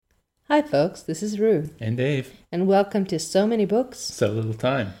Hi folks, this is Rue. And Dave. And welcome to So Many Books. So Little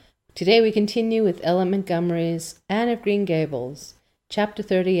Time. Today we continue with Ellen Montgomery's Anne of Green Gables, Chapter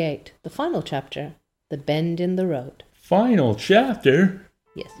 38, the final chapter, The Bend in the Road. Final chapter?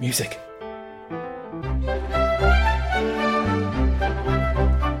 Yes. Music.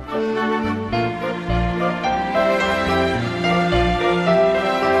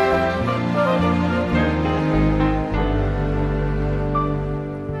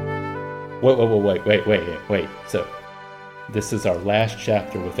 Wait. So, this is our last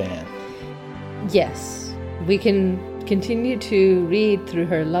chapter with Anne. Yes. We can continue to read through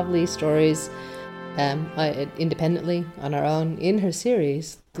her lovely stories independently on our own in her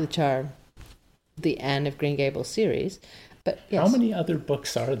series, which are the Anne of Green Gables series. But yes. How many other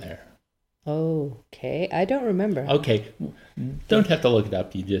books are there? Okay, I don't remember. Okay, don't have to look it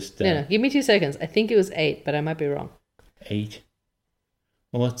up. You just... No, give me 2 seconds. I think it was 8, but I might be wrong. 8?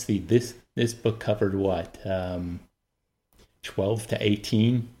 Well, let's see. This book covered what? 12 to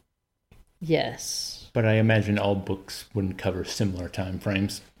 18? Yes. But I imagine all books wouldn't cover similar time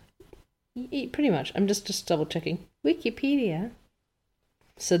frames. Pretty much. I'm just double checking. Wikipedia.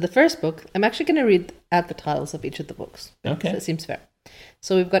 So the first book, I'm actually going to read out the titles of each of the books. Okay. That seems fair.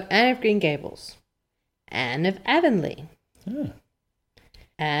 So we've got Anne of Green Gables, Anne of Avonlea,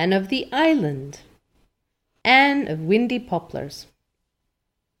 Anne of the Island, Anne of Windy Poplars,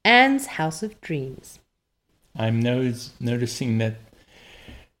 Anne's House of Dreams. I'm noticing that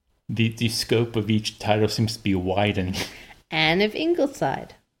the scope of each title seems to be widening. Anne of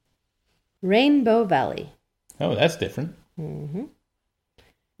Ingleside, Rainbow Valley. Oh, that's different. Mm-hmm.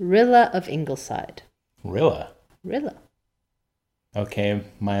 Rilla of Ingleside. Rilla. Okay,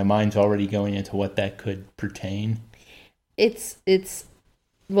 my mind's already going into what that could pertain.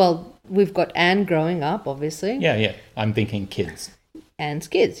 Well, we've got Anne growing up, obviously. Yeah. I'm thinking kids. Anne's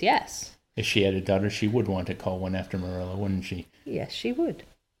kids, yes. If she had a daughter, she would want to call one after Marilla, wouldn't she? Yes, she would.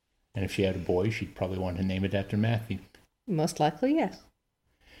 And if she had a boy, she'd probably want to name it after Matthew. Most likely, yes.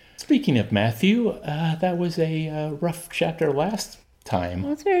 Speaking of Matthew, that was a rough chapter last time.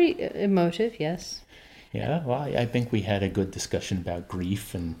 Well, it's very emotive, yes. Yeah, well, I think we had a good discussion about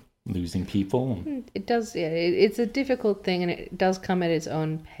grief and losing people. It does, yeah. It's a difficult thing, and it does come at its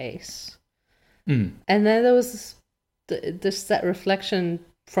own pace. And then there was that reflection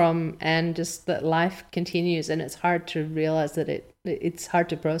from Anne, just that life continues, and it's hard to realize that it's hard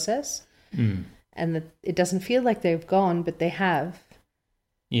to process, and that it doesn't feel like they've gone, but they have.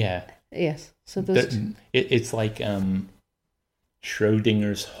 Yeah. Yes. So it's like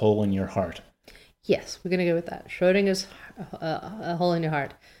Schrodinger's hole in your heart. Yes, we're going to go with that. Schrodinger's a hole in your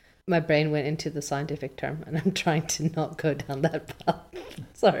heart. My brain went into the scientific term, and I'm trying to not go down that path.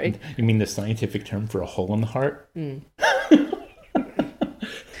 Sorry. You mean the scientific term for a hole in the heart?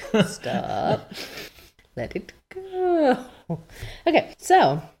 Stop. Let it go. Okay,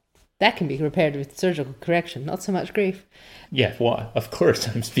 so that can be repaired with surgical correction, not so much grief. Yeah, well, of course,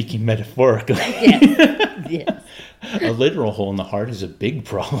 I'm speaking metaphorically. Yes. A literal hole in the heart is a big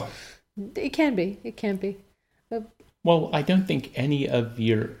problem. It can be. Well, I don't think any of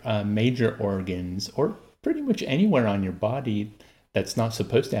your major organs, or pretty much anywhere on your body that's not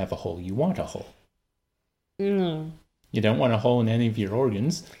supposed to have a hole, you want a hole. No. You don't want a hole in any of your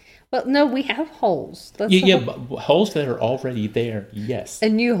organs. Well, no, we have holes. But holes that are already there, yes. A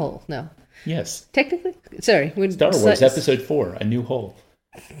new hole, no. Yes. Technically, sorry. Star Wars, Episode 4, A New Hole.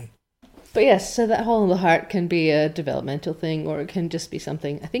 But yes, so that hole in the heart can be a developmental thing, or it can just be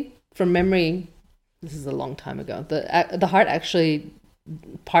something, I think, from memory, this is a long time ago, the heart actually,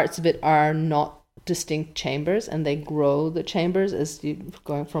 parts of it are not distinct chambers, and they grow the chambers as you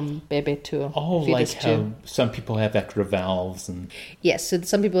going from baby to fetus. Like how some people have extra valves. And yes, so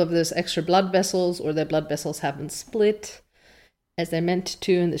some people have those extra blood vessels, or their blood vessels haven't split as they're meant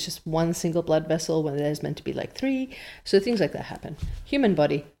to, and there's just one single blood vessel when there's meant to be like 3. So things like that happen. Human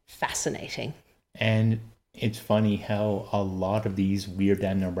body, fascinating. And it's funny how a lot of these weird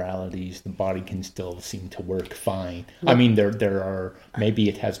abnormalities, the body can still seem to work fine. Well, I mean, there are, maybe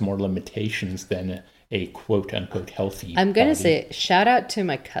it has more limitations than a quote-unquote healthy I'm going to say, shout out to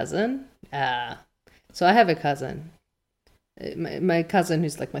my cousin. So I have a cousin. My cousin,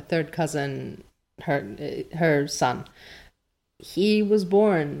 who's like my third cousin, her son. He was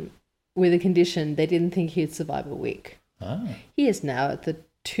born with a condition they didn't think he'd survive a week. He is now at the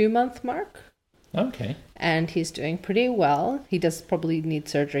 2-month mark. Okay. And he's doing pretty well. He does probably need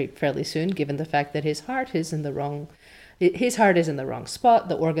surgery fairly soon, given the fact that his heart is in the wrong spot.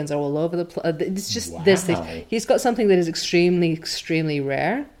 The organs are all over the place. It's just this thing. He's got something that is extremely, extremely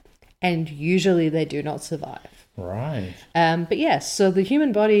rare, and usually they do not survive. Right. But yes, so the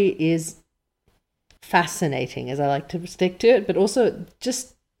human body is fascinating, as I like to stick to it, but also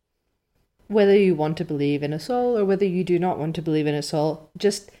just whether you want to believe in a soul or whether you do not want to believe in a soul,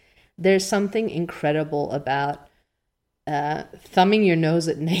 just there's something incredible about thumbing your nose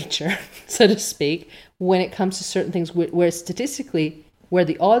at nature, so to speak, when it comes to certain things where statistically, where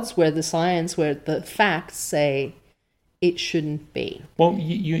the odds, where the science, where the facts say it shouldn't be. Well,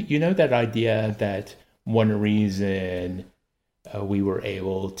 you know that idea that one reason we were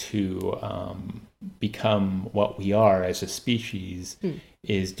able to become what we are as a species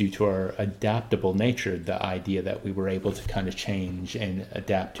is due to our adaptable nature, the idea that we were able to kind of change and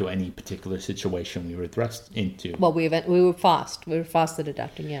adapt to any particular situation we were thrust into. Well, we were fast. We were fast at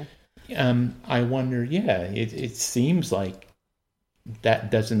adapting, yeah. I wonder, it seems like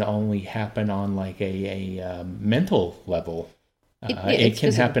that doesn't only happen on like a mental level. It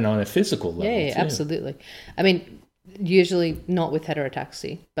can happen on a physical level. Yeah, absolutely. I mean, usually not with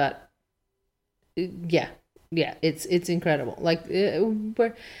heterotaxy, but yeah, it's incredible. Like,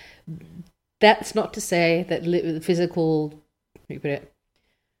 that's not to say that physical, the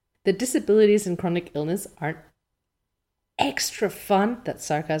disabilities and chronic illness aren't extra fun. That's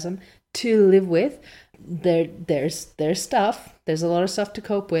sarcasm to live with. There's stuff. There's a lot of stuff to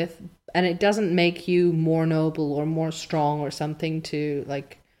cope with, and it doesn't make you more noble or more strong or something to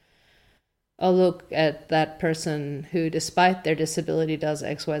like. Oh, look at that person who, despite their disability, does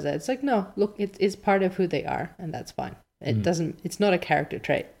X, Y, Z. It's like, no, look, it's part of who they are, and that's fine. It doesn't. It's not a character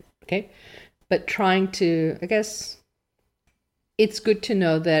trait, okay? But trying to, I guess, it's good to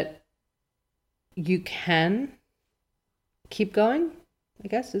know that you can keep going, I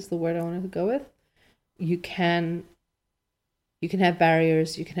guess is the word I wanted to go with. You can have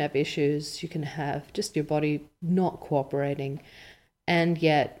barriers, you can have issues, you can have just your body not cooperating, and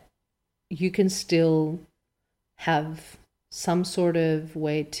yet you can still have some sort of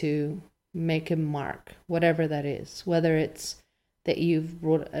way to make a mark, whatever that is, whether it's that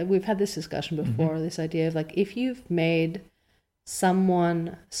we've had this discussion before, this idea of like, if you've made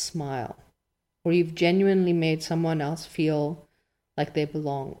someone smile, or you've genuinely made someone else feel like they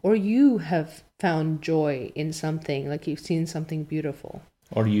belong, or you have found joy in something, like you've seen something beautiful.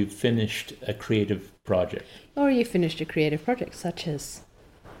 Or you've finished a creative project. Such as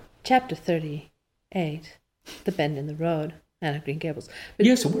Chapter 38, The Bend in the Road, Anne of Green Gables. But,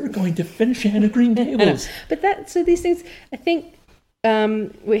 yes, we're going to finish Anne of Green Gables. But so these things, I think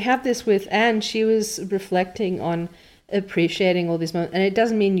we have this with Anne. She was reflecting on appreciating all these moments, and it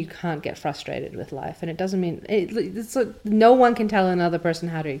doesn't mean you can't get frustrated with life, and it doesn't mean it's like no one can tell another person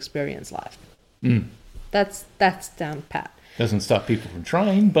how to experience life. That's down pat. Doesn't stop people from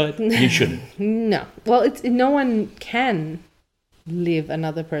trying, but you shouldn't. No, well, no one can live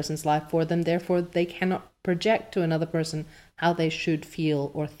another person's life for them, therefore they cannot project to another person how they should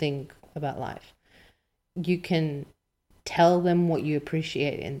feel or think about life. You can tell them what you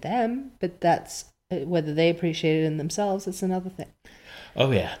appreciate in them, but that's whether they appreciate it in themselves, it's another thing.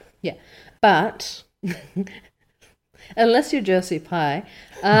 Oh yeah, but unless you're Josie Pye,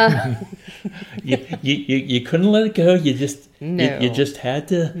 you couldn't let it go. You just you just had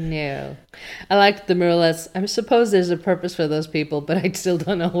to. No, I liked the Mirrorless. I suppose there's a purpose for those people, but I still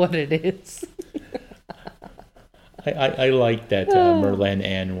don't know what it is. I like that Merlin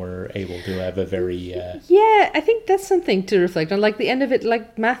and Anne were able to have a very yeah. I think that's something to reflect on. Like the end of it,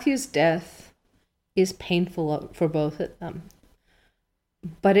 like Matthew's death is painful for both of them,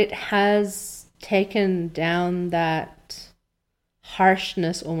 but it has taken down that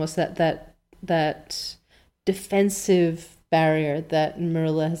harshness, almost that defensive barrier that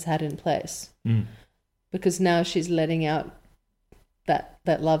Marilla has had in place, because now she's letting out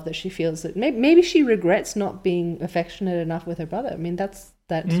that love that she feels, that maybe she regrets not being affectionate enough with her brother. I mean, that's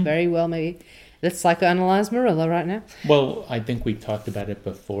very well, maybe let's psychoanalyze Marilla right now. Well, I think we talked about it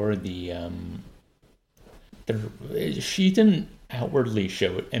before. She didn't outwardly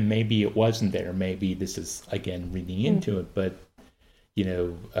show it, and maybe it wasn't there. Maybe this is again reading into it, but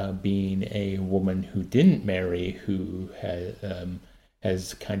being a woman who didn't marry, who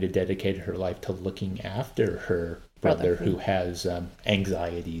has kind of dedicated her life to looking after her brother who has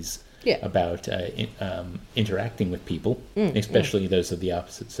anxieties about interacting with people, especially those of the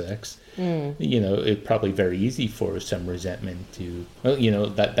opposite sex. It's probably very easy for some resentment to,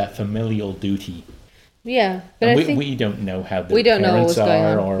 that familial duty. Yeah, but I think we don't know how we don't know what was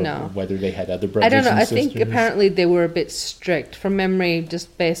going on, or whether they had other brothers. I don't know. And I sisters. think apparently they were a bit strict from memory,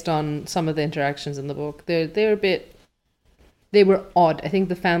 just based on some of the interactions in the book. They're a bit They were odd. I think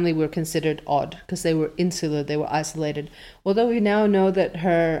the family were considered odd because they were insular, they were isolated. Although we now know that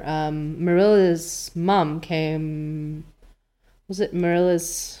her, Marilla's mum came, was it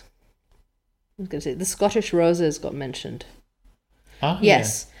Marilla's, I was going to say, the Scottish Roses got mentioned. Ah,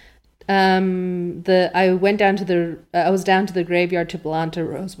 yes. I was down to the graveyard to plant a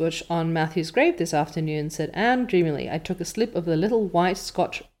rosebush on Matthew's grave this afternoon, said Anne dreamily. I took a slip of the little white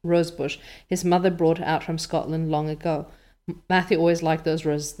Scotch rosebush his mother brought out from Scotland long ago. Matthew always liked those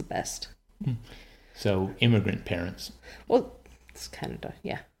roses the best. So immigrant parents. Well, it's Canada,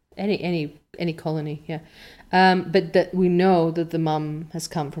 yeah. Any colony, yeah. But that we know that the mum has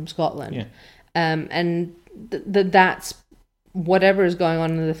come from Scotland. Yeah. And that's whatever is going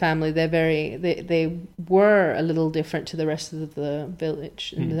on in the family. They were a little different to the rest of the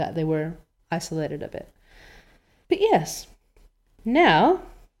village in that they were isolated a bit. But yes, now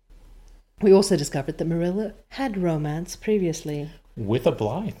we also discovered that Marilla had romance previously. With a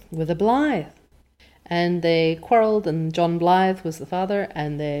Blythe. With a Blythe. And they quarreled, and John Blythe was the father,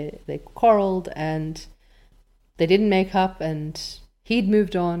 and they quarreled, and they didn't make up, and he'd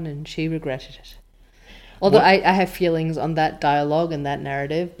moved on, and she regretted it. Although I have feelings on that dialogue and that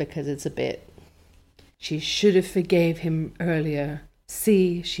narrative, because it's a bit, she should have forgave him earlier.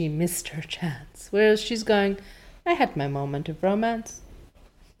 See, she missed her chance. Whereas she's going, I had my moment of romance.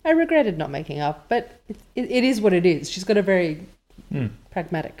 I regretted not making up, but it is what it is. She's got a very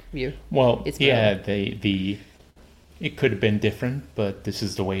pragmatic view. Well, it could have been different, but this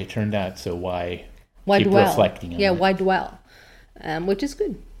is the way it turned out. So why keep dwell? Reflecting on it? Yeah, why dwell? Which is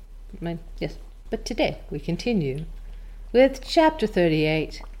good. Yes. But today we continue with Chapter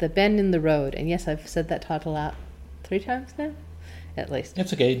 38, The Bend in the Road. And yes, I've said that title out 3 times now, at least.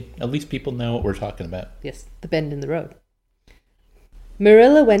 That's okay. At least people know what we're talking about. Yes, The Bend in the Road.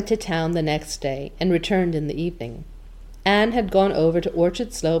 Marilla went to town the next day and returned in the evening. Anne had gone over to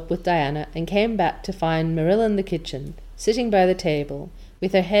Orchard Slope with Diana and came back to find Marilla in the kitchen, sitting by the table,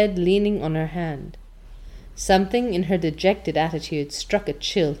 with her head leaning on her hand. Something in her dejected attitude struck a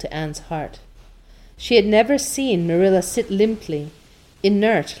chill to Anne's heart. She had never seen Marilla sit limply,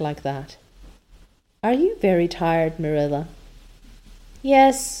 inert like that. Are you very tired, Marilla?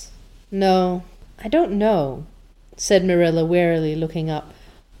 Yes. No. I don't know, said Marilla wearily, looking up.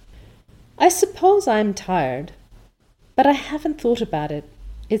 I suppose I'm tired, but I haven't thought about it.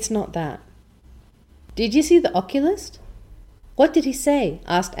 It's not that. Did you see the oculist? What did he say?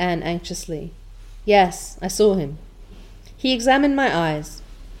 Asked Anne anxiously. Yes, I saw him. He examined my eyes.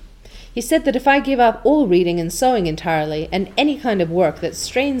 He said that if I give up all reading and sewing entirely, and any kind of work that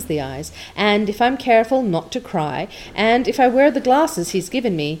strains the eyes, and if I'm careful not to cry, and if I wear the glasses he's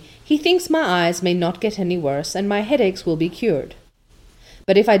given me, he thinks my eyes may not get any worse, and my headaches will be cured.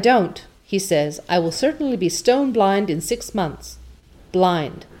 But if I don't, he says, I will certainly be stone blind in 6 months.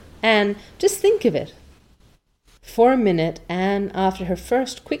 Blind. Anne, just think of it. For a minute, Anne, after her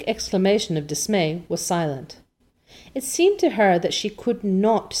first quick exclamation of dismay, was silent. It seemed to her that she could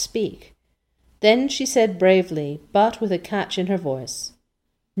not speak. Then she said bravely, but with a catch in her voice,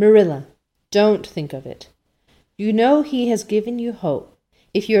 Marilla, don't think of it. You know he has given you hope.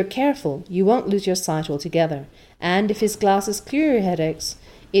 If you are careful, you won't lose your sight altogether, and if his glasses clear your headaches,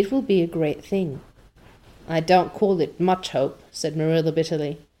 it will be a great thing. I don't call it much hope, said Marilla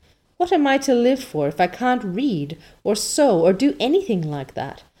bitterly. What am I to live for if I can't read, or sew, or do anything like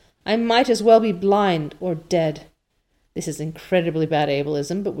that? I might as well be blind or dead. This is incredibly bad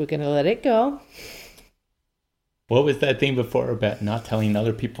ableism, but we're going to let it go. What was that thing before about not telling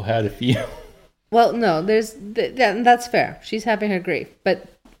other people how to feel? Well, no, that's fair. She's having her grief,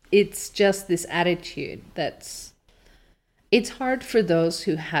 but it's just this attitude that's... It's hard for those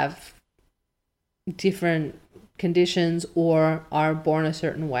who have different conditions or are born a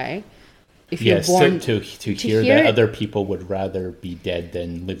certain way. If you're born to hear that other people would rather be dead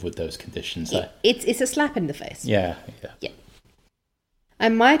than live with those conditions. It's a slap in the face. Yeah. I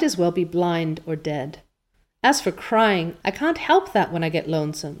might as well be blind or dead. As for crying, I can't help that when I get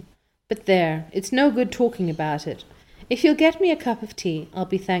lonesome. But there, it's no good talking about it. If you'll get me a cup of tea, I'll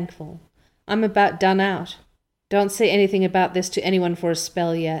be thankful. I'm about done out. Don't say anything about this to anyone for a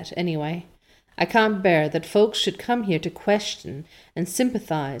spell yet, anyway. I can't bear that folks should come here to question and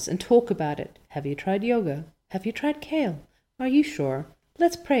sympathize and talk about it. Have you tried yoga? Have you tried kale? Are you sure?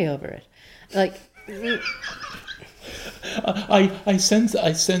 Let's pray over it. I sense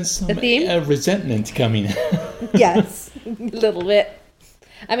some resentment coming. Yes, a little bit.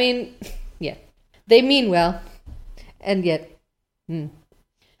 I mean, yeah, they mean well, and yet.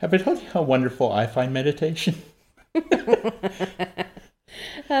 Have I told you how wonderful I find meditation?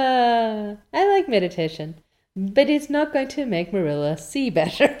 I like meditation. But it's not going to make Marilla see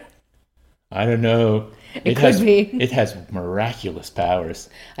better. I don't know. It could be. It has miraculous powers.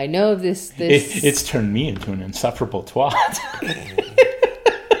 I know this. It's turned me into an insufferable twat.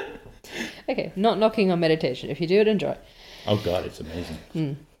 Okay, not knocking on meditation. If you do it, enjoy. Oh God, it's amazing.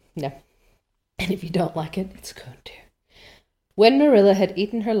 No. And if you don't like it, it's good too. When Marilla had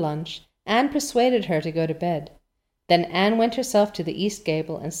eaten her lunch, Anne persuaded her to go to bed. Then Anne went herself to the east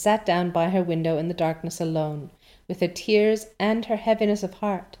gable and sat down by her window in the darkness alone, with her tears and her heaviness of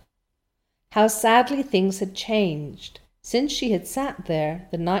heart. How sadly things had changed since she had sat there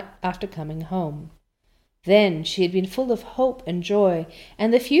the night after coming home. Then she had been full of hope and joy,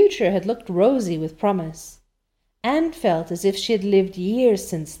 and the future had looked rosy with promise. Anne felt as if she had lived years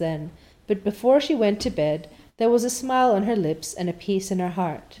since then, but before she went to bed there was a smile on her lips and a peace in her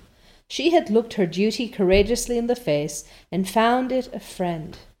heart. She had looked her duty courageously in the face and found it a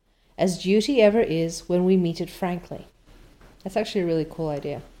friend, as duty ever is when we meet it frankly. That's actually a really cool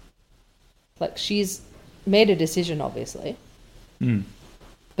idea. Like, she's made a decision, obviously.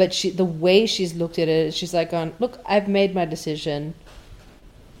 But the way she's looked at it, she's like, look, I've made my decision.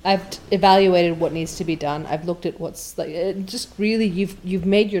 I've evaluated what needs to be done. I've looked at what's like. Just really, you've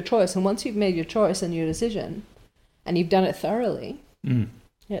made your choice, and once you've made your choice and your decision, and you've done it thoroughly,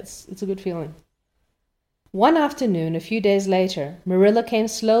 it's a good feeling. One afternoon, a few days later, Marilla came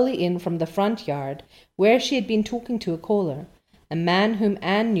slowly in from the front yard, where she had been talking to a caller, a man whom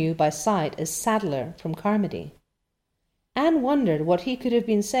Anne knew by sight as Sadler from Carmody. Anne wondered what he could have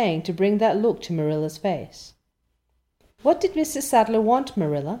been saying to bring that look to Marilla's face. What did Mrs. Sadler want,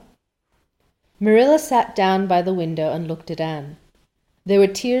 Marilla? Marilla sat down by the window and looked at Anne. There were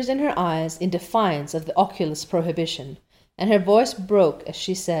tears in her eyes in defiance of the oculist prohibition, and her voice broke as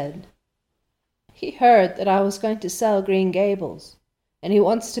she said, "He heard that I was going to sell Green Gables, and he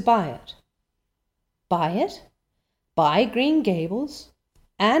wants to buy it." Buy it? Buy Green Gables?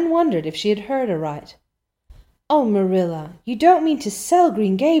 Anne wondered if she had heard aright. "Oh, Marilla, you don't mean to sell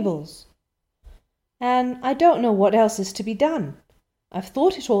Green Gables?" "Anne, I don't know what else is to be done. I've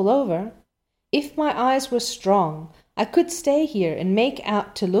thought it all over. If my eyes were strong, I could stay here and make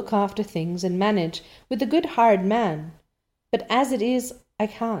out to look after things and manage with a good hired man. But as it is, I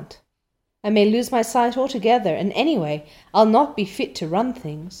can't. I may lose my sight altogether, and anyway, I'll not be fit to run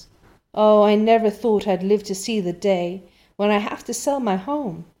things. Oh, I never thought I'd live to see the day when I have to sell my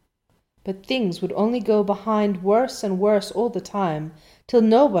home. But things would only go behind worse and worse all the time, till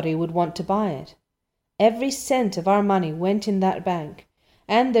nobody would want to buy it. Every cent of our money went in that bank,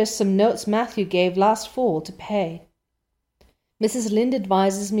 and there's some notes Matthew gave last fall to pay. Mrs. Lynde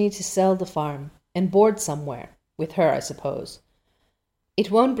advises me to sell the farm, and board somewhere, with her, I suppose.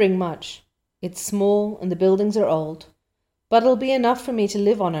 It won't bring much. It's small, and the buildings are old, but it'll be enough for me to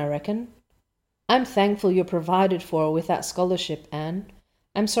live on, I reckon. I'm thankful you're provided for with that scholarship, Anne.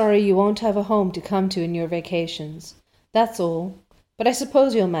 I'm sorry you won't have a home to come to in your vacations. That's all, but I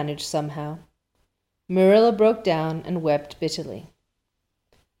suppose you'll manage somehow." Marilla broke down and wept bitterly.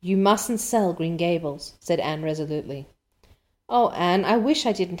 "You mustn't sell Green Gables," said Anne resolutely. "Oh, Anne, I wish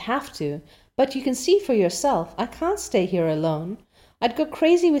I didn't have to, but you can see for yourself I can't stay here alone. I'd go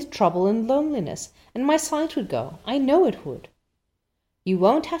crazy with trouble and loneliness, and my sight would go. I know it would." "You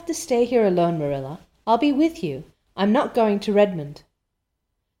won't have to stay here alone, Marilla. I'll be with you. I'm not going to Redmond."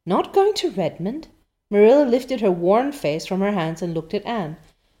 "Not going to Redmond?" Marilla lifted her worn face from her hands and looked at Anne.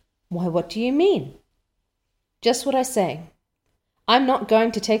 "Why, what do you mean?" "Just what I say. I'm not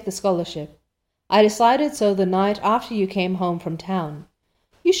going to take the scholarship. I decided so the night after you came home from town.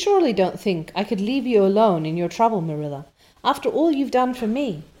 You surely don't think I could leave you alone in your trouble, Marilla, after all you've done for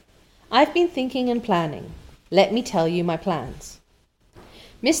me. I've been thinking and planning. Let me tell you my plans.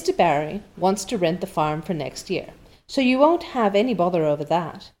 Mr. Barry wants to rent the farm for next year, so you won't have any bother over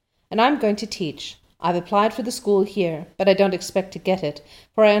that. And I'm going to teach. I've applied for the school here, but I don't expect to get it,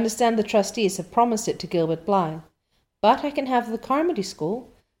 for I understand the trustees have promised it to Gilbert Blythe. But I can have the Carmody school.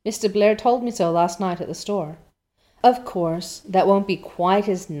 Mr. Blair told me so last night at the store. Of course, that won't be quite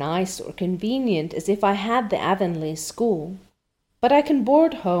as nice or convenient as if I had the Avonlea school. But I can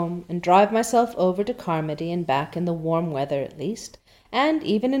board home and drive myself over to Carmody and back in the warm weather at least, and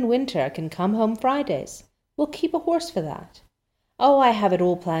even in winter I can come home Fridays. We'll keep a horse for that. Oh, I have it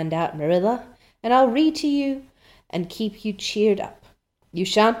all planned out, Marilla, and I'll read to you and keep you cheered up. You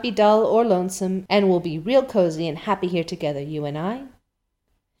shan't be dull or lonesome, and we'll be real cozy and happy here together, you and I."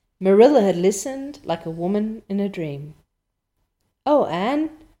 Marilla had listened like a woman in a dream. "Oh, Anne,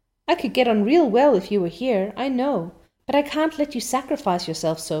 I could get on real well if you were here, I know, but I can't let you sacrifice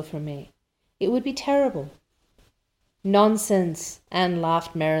yourself so for me. It would be terrible." "Nonsense," Anne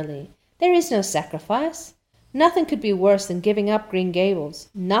laughed merrily. "There is no sacrifice. Nothing could be worse than giving up Green Gables.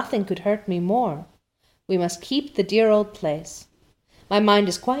 Nothing could hurt me more. We must keep the dear old place. My mind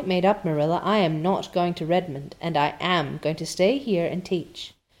is quite made up, Marilla. I am not going to Redmond, and I am going to stay here and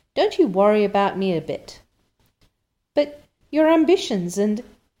teach. Don't you worry about me a bit. But your ambitions, and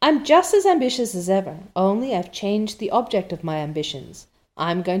I'm just as ambitious as ever, only I've changed the object of my ambitions.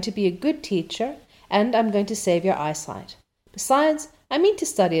 I'm going to be a good teacher, and I'm going to save your eyesight. Besides, I mean to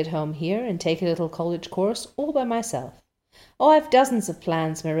study at home here and take a little college course all by myself. Oh, I've dozens of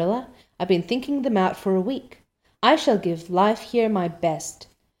plans, Marilla. I've been thinking them out for a week. I shall give life here my best,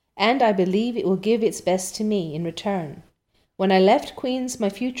 and I believe it will give its best to me in return. When I left Queen's, my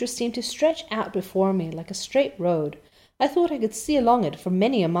future seemed to stretch out before me like a straight road. I thought I could see along it for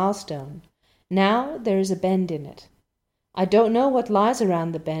many a milestone. Now there is a bend in it. I don't know what lies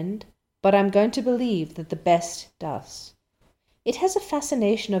around the bend, but I'm going to believe that the best does. It has a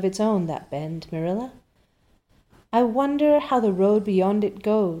fascination of its own, that bend, Marilla. I wonder how the road beyond it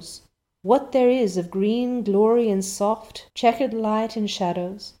goes, what there is of green glory and soft, checkered light and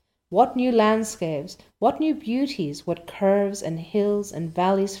shadows, what new landscapes, what new beauties, what curves and hills and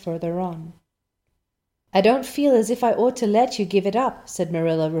valleys further on. I don't feel as if I ought to let you give it up, said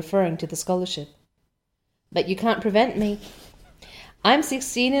Marilla, referring to the scholarship. But you can't prevent me. I'm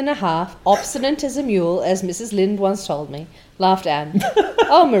 16 and a half, obstinate as a mule, as Mrs. Lynde once told me, laughed Anne.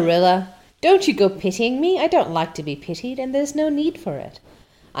 Oh, Marilla, don't you go pitying me. I don't like to be pitied, and there's no need for it.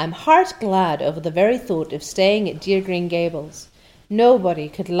 I'm heart glad over the very thought of staying at dear Green Gables. Nobody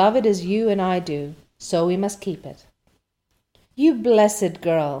could love it as you and I do, so we must keep it. You blessed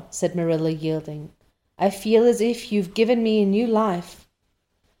girl, said Marilla, yielding. I feel as if you've given me a new life.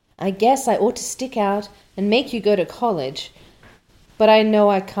 I guess I ought to stick out and make you go to college, but I know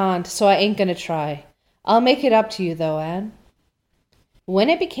I can't, so I ain't going to try. I'll make it up to you, though, Anne. When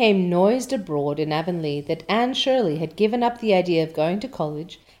it became noised abroad in Avonlea that Anne Shirley had given up the idea of going to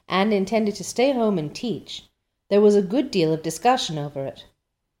college and intended to stay home and teach, there was a good deal of discussion over it.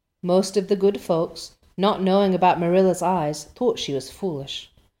 Most of the good folks, not knowing about Marilla's eyes, thought she was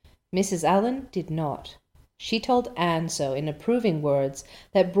foolish. Mrs. Allan did not. She told Anne so in approving words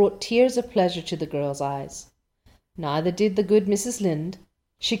that brought tears of pleasure to the girl's eyes. Neither did the good Mrs. Lynde.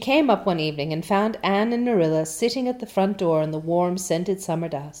 She came up one evening and found Anne and Marilla sitting at the front door in the warm, scented summer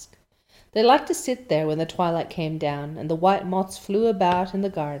dusk. They liked to sit there when the twilight came down and the white moths flew about in the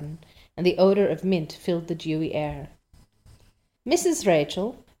garden and the odor of mint filled the dewy air. Mrs.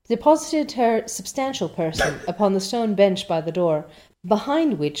 Rachel deposited her substantial person upon the stone bench by the door,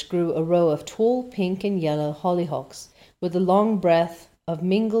 behind which grew a row of tall pink and yellow hollyhocks with a long breath of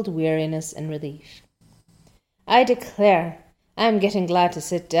mingled weariness and relief. I declare, I am getting glad to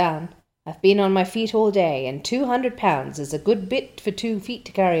sit down. I've been on my feet all day, and 200 pounds is a good bit for 2 feet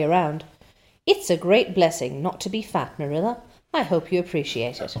to carry around. It's a great blessing not to be fat, Marilla. I hope you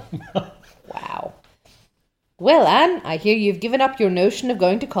appreciate it. Wow. Well, Anne, I hear you've given up your notion of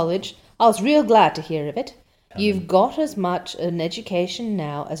going to college. I was real glad to hear of it. You've got as much an education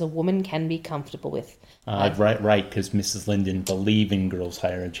now as a woman can be comfortable with. Right, because Mrs. Lynde didn't believe in girls'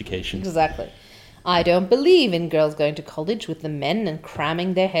 higher education. Exactly. I don't believe in girls going to college with the men and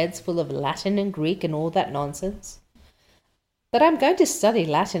cramming their heads full of Latin and Greek and all that nonsense. But I'm going to study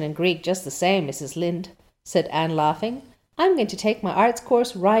Latin and Greek just the same, Mrs. Lynde, said Anne, laughing. I'm going to take my arts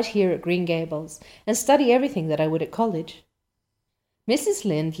course right here at Green Gables and study everything that I would at college. Mrs.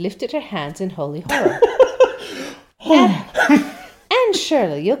 Lynde lifted her hands in holy horror. Anne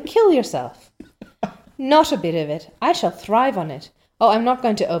Shirley, you'll kill yourself. Not a bit of it. I shall thrive on it. Oh, I'm not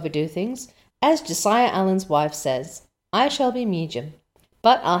going to overdo things. As Josiah Allen's wife says, I shall be medium,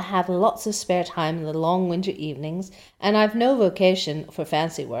 but I'll have lots of spare time in the long winter evenings, and I've no vocation for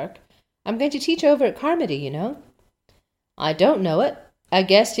fancy work. I'm going to teach over at Carmody, you know. I don't know it. I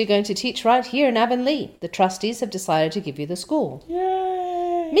guess you're going to teach right here in Avonlea. The trustees have decided to give you the school.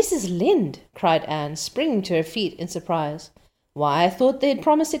 Yay! Mrs. Lynde, cried Anne, springing to her feet in surprise. Why, I thought they'd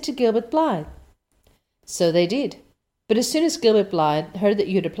promised it to Gilbert Blythe. So they did. But as soon as Gilbert Blythe heard that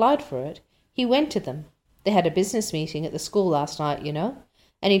you'd applied for it, he went to them. They had a business meeting at the school last night, you know,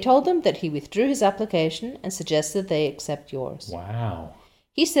 and he told them that he withdrew his application and suggested they accept yours. Wow.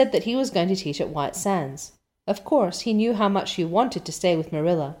 He said that he was going to teach at White Sands. Of course, he knew how much you wanted to stay with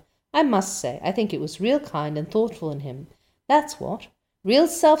Marilla. I must say, I think it was real kind and thoughtful in him. That's what. Real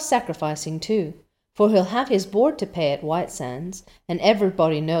self-sacrificing, too. For he'll have his board to pay at White Sands, and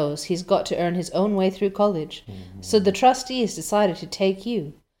everybody knows he's got to earn his own way through college. So the trustees decided to take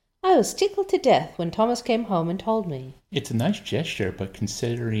you. I was tickled to death when Thomas came home and told me. It's a nice gesture, but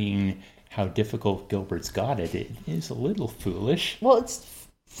considering how difficult Gilbert's got it, it is a little foolish. Well, it's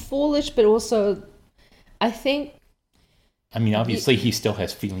foolish, but also I think... I mean, obviously he still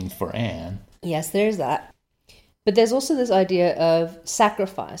has feelings for Anne. Yes, there's that. But there's also this idea of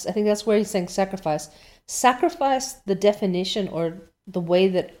sacrifice. I think that's where he's saying sacrifice. Sacrifice, the definition or the way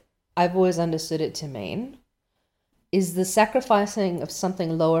that I've always understood it to mean, is the sacrificing of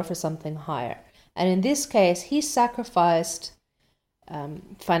something lower for something higher. And in this case, he sacrificed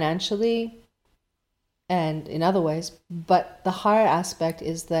financially and in other ways, but the higher aspect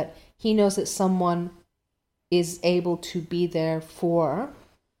is that he knows that someone is able to be there for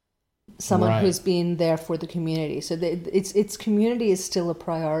someone who's been there for the community. So its community is still a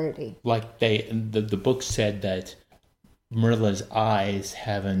priority. Like the book said that Marilla's eyes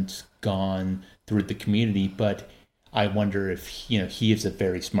haven't gone through the community, but I wonder if he is a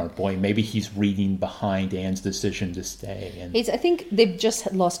very smart boy. Maybe he's reading behind Anne's decision to stay. And I think they've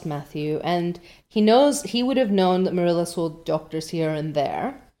just lost Matthew, and he would have known that Marilla saw doctors here and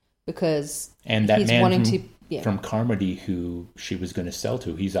there because he's wanting to. Yeah. From Carmody, who she was going to sell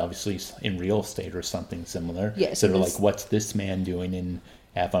to, he's obviously in real estate or something similar. Yeah, so they're like, what's this man doing in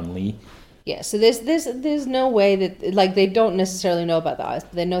Avonlea? Yeah, so there's no way that, like, they don't necessarily know about the eyes.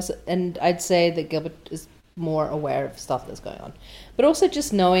 They know, and I'd say that Gilbert is more aware of stuff that's going on. But also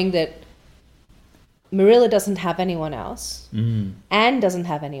just knowing that Marilla doesn't have anyone else. Anne doesn't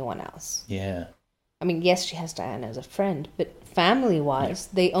have anyone else. Yeah. I mean, yes, she has Diana as a friend, but family-wise,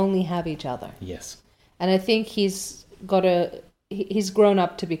 they only have each other. Yes. And I think he's grown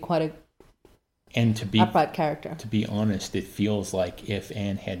up to be quite upright character. To be honest, it feels like if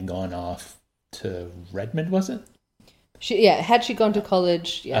Anne had gone off to Redmond, was it? Had she gone to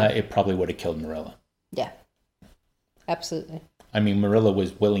college, it probably would have killed Marilla. Yeah, absolutely. I mean, Marilla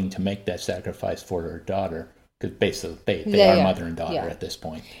was willing to make that sacrifice for her daughter, because basically they are mother and daughter at this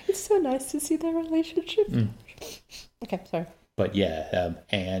point. It's so nice to see their relationship. Okay, sorry. But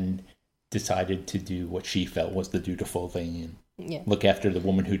Anne decided to do what she felt was the dutiful thing and look after the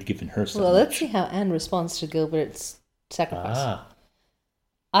woman who'd given her so much. Let's see how Anne responds to Gilbert's sacrifice.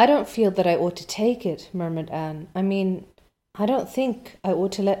 I don't feel that I ought to take it, murmured Anne. I mean, I don't think I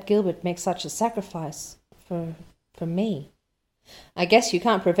ought to let Gilbert make such a sacrifice for me. I guess you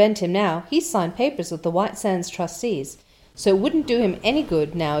can't prevent him now. He's signed papers with the White Sands trustees, so it wouldn't do him any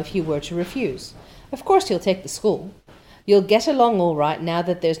good now if you were to refuse. Of course he'll take the school. You'll get along all right now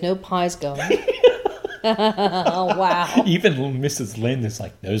that there's no pies going. Oh, wow. Even Mrs. Lynde is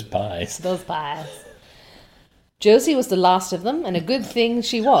like, those pies. Those pies. Josie was the last of them, and a good thing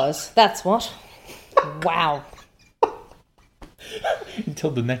she was. That's what. Wow. Until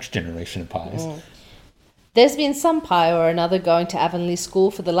the next generation of pies. There's been some pie or another going to Avonlea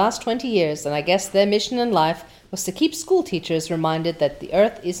School for the last 20 years, and I guess their mission in life was to keep school teachers reminded that the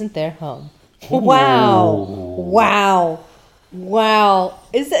earth isn't their home. Wow.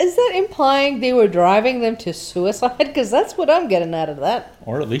 Is that implying they were driving them to suicide? Because that's what I'm getting out of that.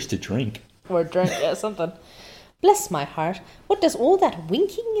 Or at least a drink. Or a drink, something. Bless my heart. What does all that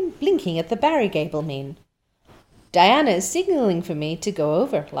winking and blinking at the Barry gable mean? Diana is signaling for me to go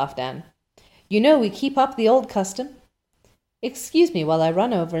over, laughed Anne. You know we keep up the old custom. Excuse me while I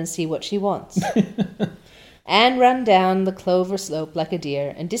run over and see what she wants. Anne ran down the clover slope like a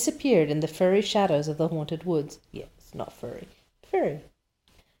deer and disappeared in the furry shadows of the haunted woods. Yes, not furry. Furry.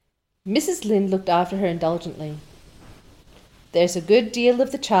 Mrs. Lynde looked after her indulgently. There's a good deal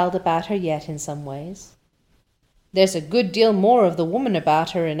of the child about her yet in some ways. There's a good deal more of the woman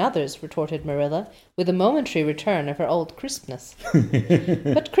about her in others, retorted Marilla, with a momentary return of her old crispness.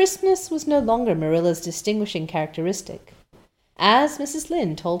 But crispness was no longer Marilla's distinguishing characteristic, as Mrs.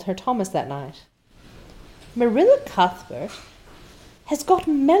 Lynde told her Thomas that night. Marilla Cuthbert has got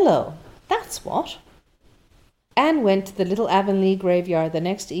mellow, that's what. Anne went to the little Avonlea graveyard the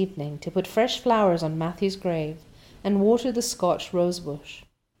next evening to put fresh flowers on Matthew's grave and water the Scotch rosebush.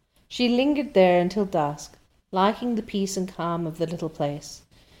 She lingered there until dusk, liking the peace and calm of the little place,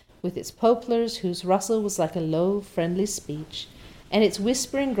 with its poplars whose rustle was like a low, friendly speech, and its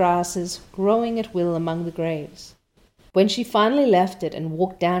whispering grasses growing at will among the graves. When she finally left it and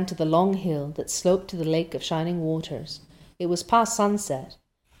walked down to the long hill that sloped to the lake of shining waters, it was past sunset,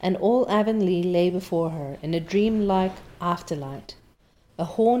 and all Avonlea lay before her in a dream-like afterlight, a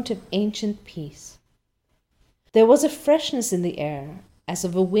haunt of ancient peace. There was a freshness in the air, as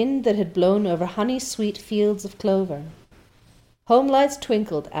of a wind that had blown over honey-sweet fields of clover. Home lights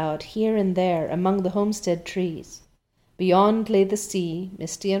twinkled out here and there among the homestead trees. Beyond lay the sea,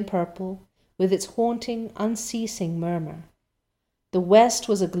 misty and purple, with its haunting, unceasing murmur. The west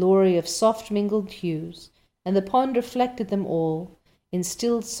was a glory of soft mingled hues, and the pond reflected them all in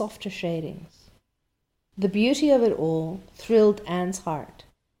still softer shadings. The beauty of it all thrilled Anne's heart,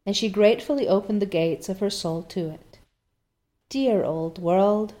 and she gratefully opened the gates of her soul to it. "Dear old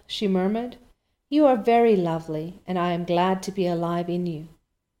world," she murmured, "you are very lovely, and I am glad to be alive in you."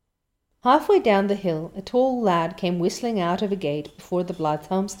 Halfway down the hill, a tall lad came whistling out of a gate before the Blythe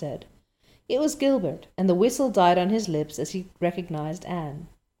homestead. It was Gilbert, and the whistle died on his lips as he recognized Anne.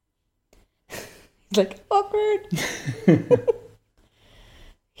 He's like, awkward.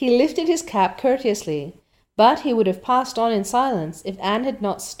 He lifted his cap courteously, but he would have passed on in silence if Anne had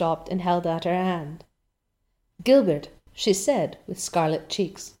not stopped and held out her hand. "Gilbert," she said, with scarlet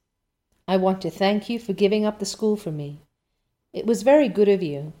cheeks, "I want to thank you for giving up the school for me. It was very good of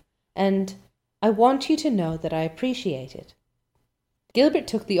you, and I want you to know that I appreciate it." Gilbert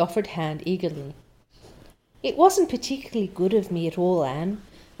took the offered hand eagerly. "It wasn't particularly good of me at all, Anne.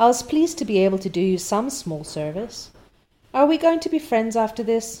 I was pleased to be able to do you some small service. Are we going to be friends after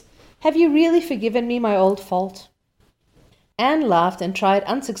this? Have you really forgiven me my old fault?" Anne laughed and tried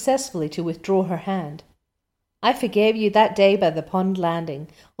unsuccessfully to withdraw her hand. "I forgave you that day by the pond landing,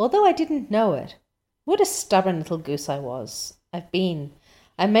 although I didn't know it. What a stubborn little goose I was.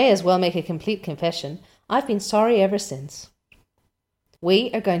 I may as well make a complete confession. I've been sorry ever since."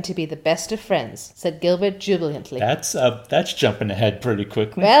 "We are going to be the best of friends," said Gilbert jubilantly. That's jumping ahead pretty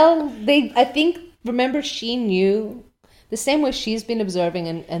quickly. Well, remember, she knew the same way she's been observing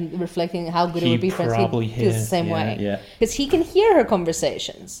and reflecting how good it would be friends. He feels the same way. Yeah. Because he can hear her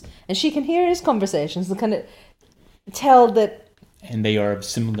conversations, and she can hear his conversations and kind of tell that. And they are of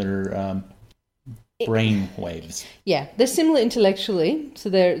similar brain waves. Yeah, they're similar intellectually, so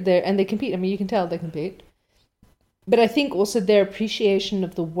they're and they compete. I mean, you can tell they compete. But I think also their appreciation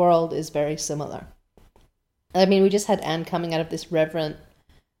of the world is very similar. I mean, we just had Anne coming out of this reverent,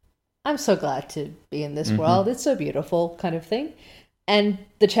 "I'm so glad to be in this world, it's so beautiful" kind of thing. And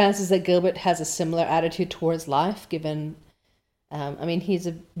the chances that Gilbert has a similar attitude towards life, given, he's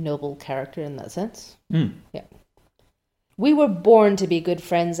a noble character in that sense. Yeah. "We were born to be good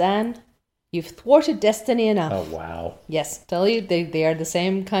friends, Anne. You've thwarted destiny enough." Oh, wow. Yes, tell you, they are the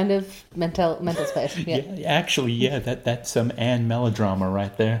same kind of mental space. Yeah. Actually, that's some Anne melodrama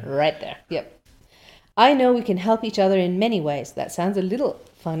right there. Right there, yep. "I know we can help each other in many ways." That sounds a little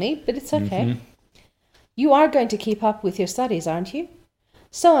funny, but it's okay. "You are going to keep up with your studies, aren't you?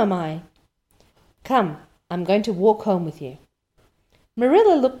 So am I. Come, I'm going to walk home with you."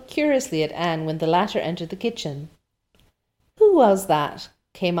 Marilla looked curiously at Anne when the latter entered the kitchen. "Who was that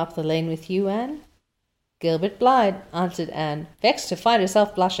came up the lane with you, Anne?" "Gilbert Blythe," answered Anne, vexed to find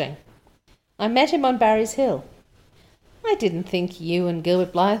herself blushing. "I met him on Barry's Hill." "I didn't think you and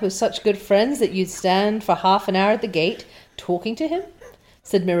Gilbert Blythe were such good friends that you'd stand for half an hour at the gate talking to him,"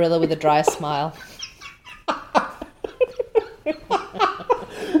 said Marilla with a dry smile.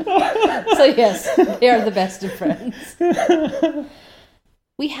 So yes, they are the best of friends.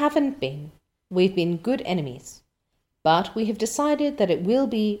 "We haven't been. We've been good enemies. But we have decided that it will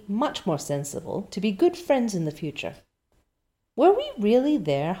be much more sensible to be good friends in the future." Were we really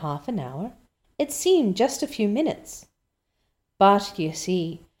there half an hour? It seemed just a few minutes. But, you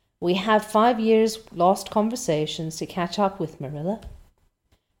see, we have 5 years' lost conversations to catch up with, Marilla.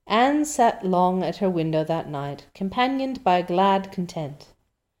 Anne sat long at her window that night, companioned by a glad content.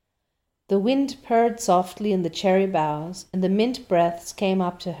 The wind purred softly in the cherry boughs, and the mint breaths came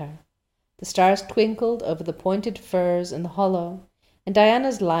up to her. The stars twinkled over the pointed firs in the hollow, and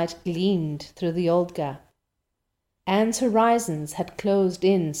Diana's light gleamed through the old gap. Anne's horizons had closed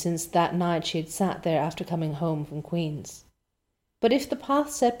in since that night she had sat there after coming home from Queen's. But if the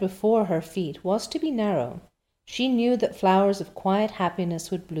path set before her feet was to be narrow, she knew that flowers of quiet happiness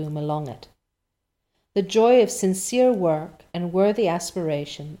would bloom along it. The joy of sincere work and worthy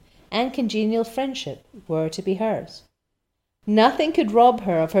aspiration and congenial friendship were to be hers. Nothing could rob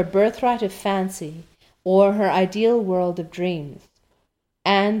her of her birthright of fancy or her ideal world of dreams.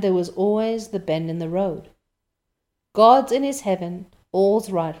 And there was always the bend in the road. "God's in his heaven,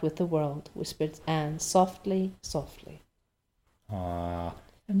 all's right with the world," whispered Anne softly, softly. And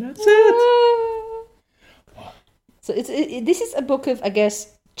that's it. So this is a book of, I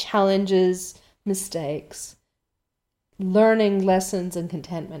guess, challenges, mistakes, learning lessons, and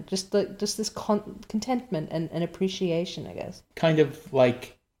contentment. Just this contentment and appreciation, I guess. Kind of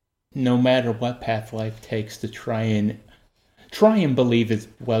like, no matter what path life takes, to try and believe as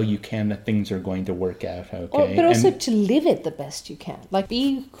well you can that things are going to work out okay. But also to live it the best you can. Like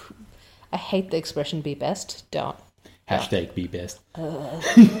I hate the expression "be best." Don't. Hashtag be best.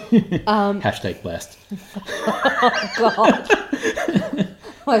 Hashtag blessed. Oh, God.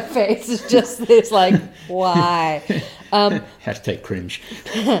 My face is just this, like, why? Hashtag cringe.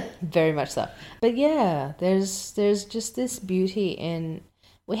 Very much so. But yeah, there's just this beauty in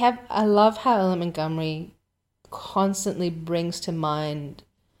I love how Ella Montgomery constantly brings to mind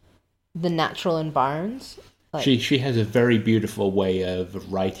the natural environs. Like, she has a very beautiful way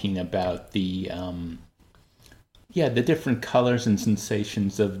of writing about the different colors and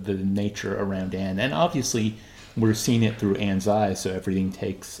sensations of the nature around Anne. And obviously we're seeing it through Anne's eyes, so everything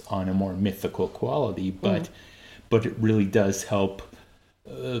takes on a more mythical quality, but it really does help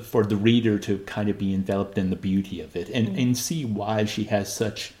for the reader to kind of be enveloped in the beauty of it and see why she has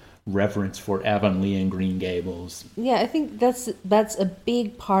such reverence for Avonlea and Green Gables. Yeah, I think that's a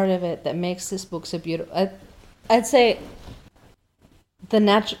big part of it that makes this book so beautiful. I'd say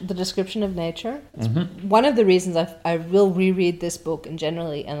the description of nature. One of the reasons I will reread this book and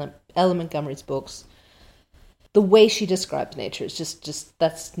generally Ella Montgomery's books. The way she describes nature is just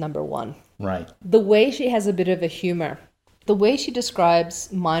that's number one. Right. The way she has a bit of a humor. The way she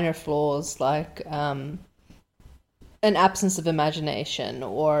describes minor flaws like an absence of imagination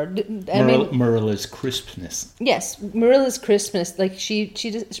or Marilla's crispness. Yes, Marilla's crispness. Like she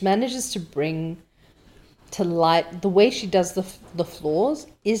manages to bring to light the way she does the flaws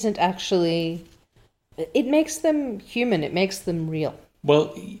isn't actually. It makes them human. It makes them real.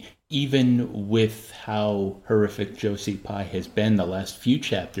 Well, even with how horrific Josie Pye has been the last few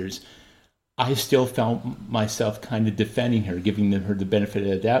chapters, I still found myself kind of defending her, giving her the benefit of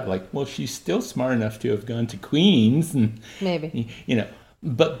the doubt. Like, well, she's still smart enough to have gone to Queen's, and maybe,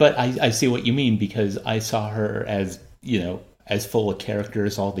 But I see what you mean, because I saw her as as full of character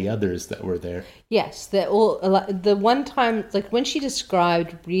as all the others that were there. Yes, the one time, like when she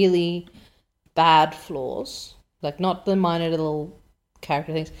described really bad flaws, like not the minor little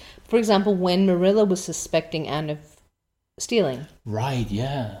character things. For example, when Marilla was suspecting Anne of stealing. Right,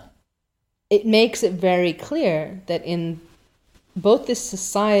 yeah. It makes it very clear that in both this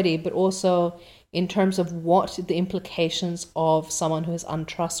society, but also in terms of what the implications of someone who is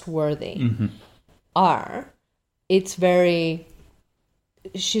untrustworthy are,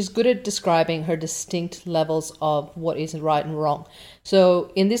 she's good at describing her distinct levels of what is right and wrong.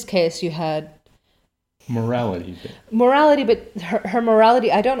 So in this case, you had morality, but her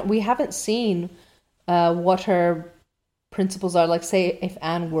morality, we haven't seen what her principles are. Like, say if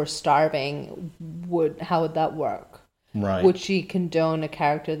Anne were starving, how would that work? Right. Would she condone a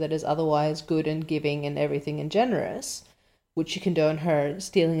character that is otherwise good and giving and everything and generous? Would she condone her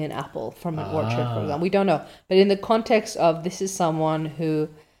stealing an apple from an orchard, for example? We don't know. But in the context of this is someone who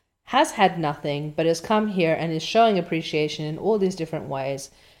has had nothing but has come here and is showing appreciation in all these different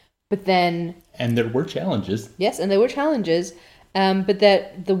ways. But then... And there were challenges. Yes, and there were challenges. But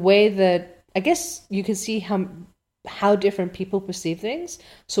that the way that... I guess you can see how different people perceive things.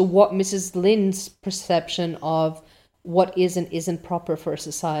 So what Mrs. Lynde's perception of what is and isn't proper for a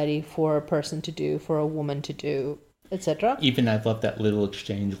society, for a person to do, for a woman to do, etc. Even I love that little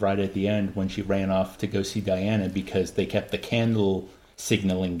exchange right at the end when she ran off to go see Diana because they kept the candle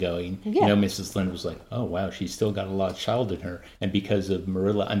signaling going. Yeah. Mrs. Lynde was like, oh wow, she's still got a lot of child in her. And because of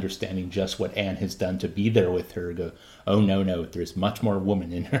Marilla understanding just what Anne has done to be there with her, go, oh no, there's much more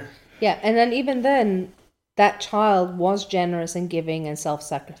woman in her. Yeah, and then even then, that child was generous and giving and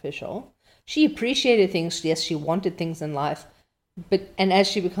self-sacrificial. She appreciated things. Yes, she wanted things in life. And as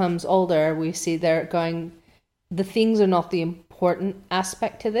she becomes older, we see there going, the things are not the important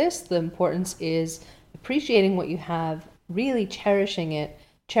aspect to this. The importance is appreciating what you have, really cherishing it,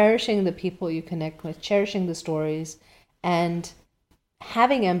 cherishing the people you connect with, cherishing the stories, and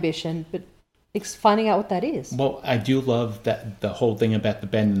having ambition, but finding out what that is. Well, I do love that the whole thing about the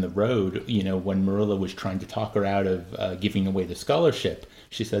bend in the road, when Marilla was trying to talk her out of giving away the scholarship,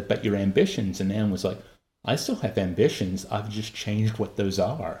 she said, but your ambitions. And Anne was like, I still have ambitions. I've just changed what those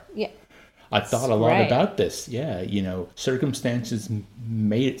are. Yeah. I thought a lot about this. Yeah, circumstances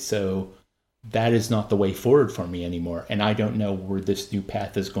made it so that is not the way forward for me anymore. And I don't know where this new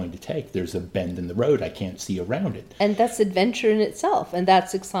path is going to take. There's a bend in the road. I can't see around it. And that's adventure in itself. And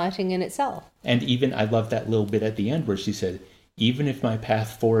that's exciting in itself. And even, I love that little bit at the end where she said, even if my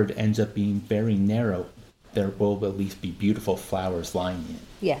path forward ends up being very narrow, there will at least be beautiful flowers lying in it.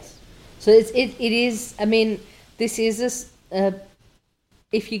 Yes. So it is, I mean, this is this,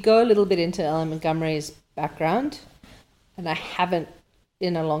 if you go a little bit into Ella Montgomery's background, and I haven't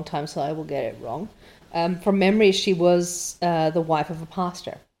in a long time, so I will get it wrong. From memory, she was the wife of a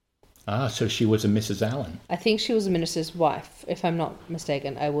pastor. Ah, so she was a Mrs. Allen. I think she was a minister's wife, if I'm not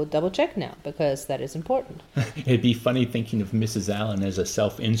mistaken. I will double check now, because that is important. It'd be funny thinking of Mrs. Allen as a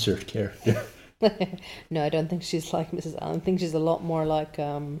self-insert character. No, I don't think she's like Mrs. Allen. I think she's a lot more like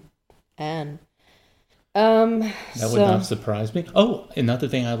Anne. That would not surprise me. Oh, another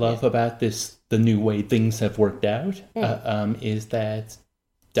thing I love about this, the new way things have worked out, is that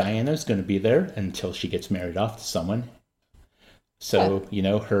Diana's going to be there until she gets married off to someone. So,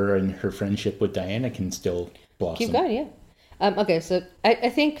 her and her friendship with Diana can still blossom. Keep going, yeah. Okay, so I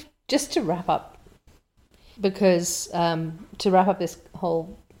think just to wrap up, because to wrap up this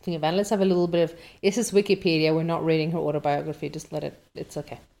whole thing about it, let's have a little bit of, this is Wikipedia, we're not reading her autobiography, just let it, it's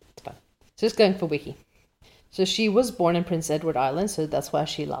okay, it's fine. So just going for Wiki. So she was born in Prince Edward Island, so that's why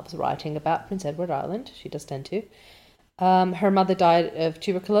she loves writing about Prince Edward Island. She does tend to. Her mother died of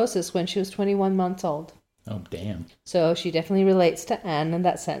tuberculosis when she was 21 months old. Oh, damn. So she definitely relates to Anne in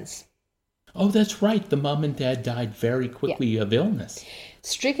that sense. Oh, that's right. The mom and dad died very quickly of illness.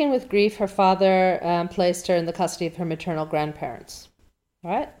 Stricken with grief, her father placed her in the custody of her maternal grandparents.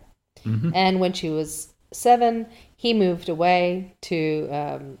 Right? Mm-hmm. And when she was 7, he moved away to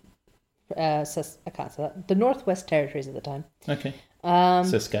I can't say that, the Northwest Territories at the time. Okay.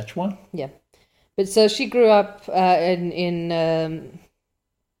 Saskatchewan? Yeah. But so she grew up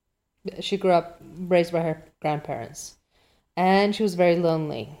she grew up raised by her grandparents, and she was very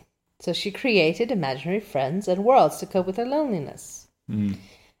lonely. So she created imaginary friends and worlds to cope with her loneliness. Mm.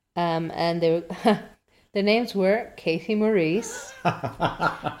 And they were, their names were Katie Maurice,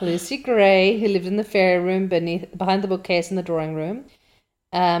 Lucy Gray, who lived in the fairy room behind the bookcase in the drawing room.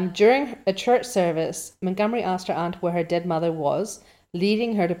 During a church service, Montgomery asked her aunt where her dead mother was,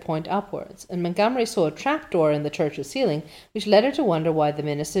 leading her to point upwards. And Montgomery saw a trapdoor in the church's ceiling, which led her to wonder why the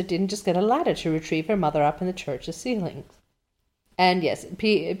minister didn't just get a ladder to retrieve her mother up in the church's ceiling. And yes,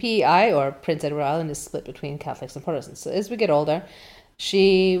 PEI, or Prince Edward Island, is split between Catholics and Protestants. So as we get older,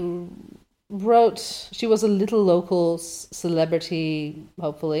 she was a little local celebrity,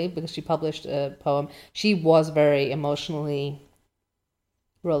 hopefully, because she published a poem. She was very emotionally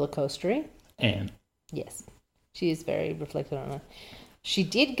roller coastery. Anne. Yes. She is very reflective on it. She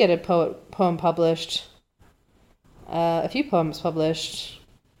did get a poem published, a few poems published.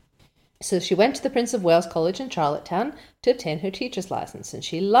 So she went to the Prince of Wales College in Charlottetown to obtain her teacher's license. And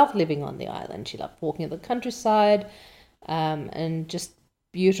she loved living on the island. She loved walking in the countryside, and just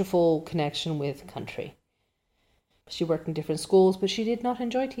beautiful connection with country. She worked in different schools, but she did not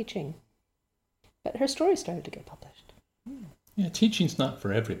enjoy teaching. But her story started to get published. Yeah, teaching's not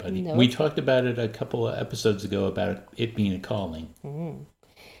for everybody. No. We talked about it a couple of episodes ago about it being a calling. Mm.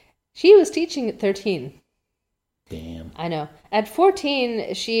 She was teaching at 13. Damn. I know. At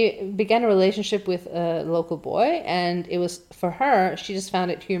 14, she began a relationship with a local boy, and it was, for her, she just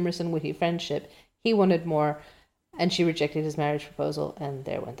found it humorous and witty friendship. He wanted more, and she rejected his marriage proposal, and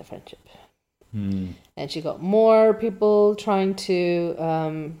there went the friendship. Mm. And she got more people trying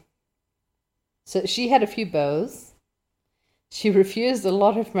to... So she had a few beaux. She refused a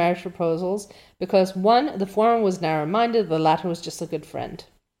lot of marriage proposals because, one, the former was narrow-minded, the latter was just a good friend.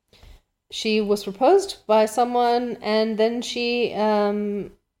 She was proposed by someone, and then she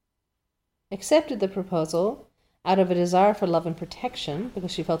accepted the proposal out of a desire for love and protection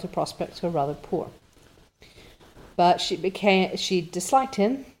because she felt her prospects were rather poor. But she disliked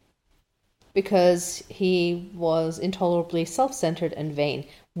him because he was intolerably self-centered and vain,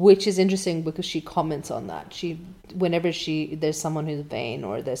 which is interesting because she comments on that. Whenever there's someone who's vain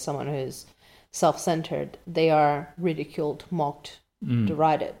or there's someone who's self-centered, they are ridiculed, mocked,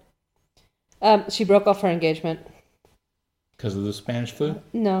 derided. She broke off her engagement. Because of the Spanish flu?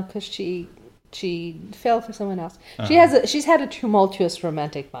 No, because she fell for someone else. Uh-huh. She's had a tumultuous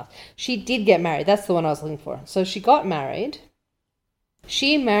romantic past. She did get married. That's the one I was looking for. So she got married.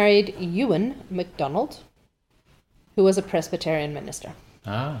 She married Ewan MacDonald, who was a Presbyterian minister.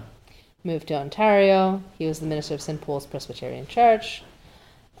 Moved to Ontario. He was the minister of St. Paul's Presbyterian Church.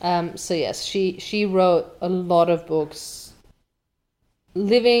 So yes, she wrote a lot of books.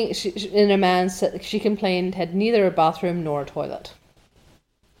 Living in a man's, she complained, had neither a bathroom nor a toilet.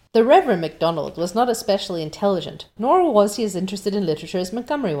 The Reverend MacDonald was not especially intelligent, nor was he as interested in literature as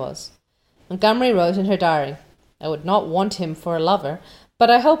Montgomery was. Montgomery wrote in her diary, "I would not want him for a lover, but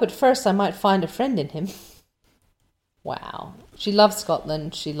I hope at first I might find a friend in him." Wow. She loved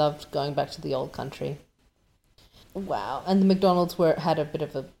Scotland. She loved going back to the old country. Wow. And the MacDonalds had a bit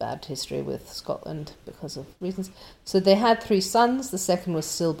of a bad history with Scotland because of reasons. So they had 3 sons. The second was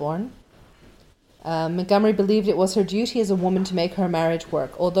stillborn. Montgomery believed it was her duty as a woman to make her marriage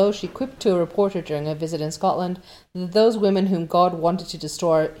work, although she quipped to a reporter during a visit in Scotland that those women whom God wanted to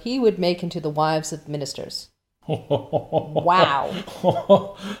destroy, he would make into the wives of ministers. Wow.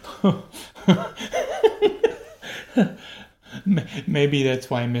 Maybe that's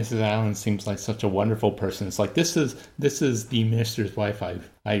why Mrs. Allen seems like such a wonderful person. It's like, this is the minister's wife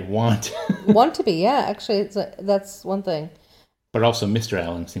I want. Want to be, yeah. Actually, that's one thing. But also Mr.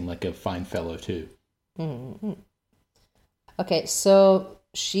 Allen seemed like a fine fellow too. Mm-hmm. Okay, so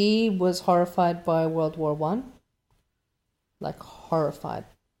she was horrified by World War One. Like horrified.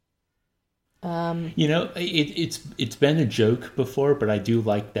 It's been a joke before, but I do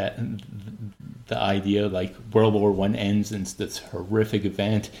like that the idea like World War One ends in this horrific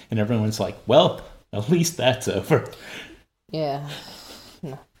event, and everyone's like, "Well, at least that's over." Yeah.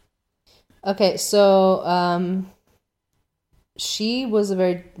 No. Okay, so she was a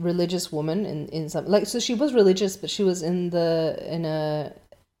very religious woman in some so she was religious, but she was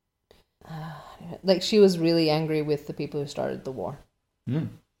she was really angry with the people who started the war.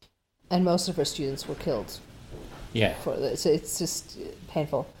 And most of her students were killed. Yeah. So it's just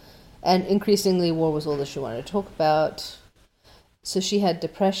painful. And increasingly, war was all that she wanted to talk about. So she had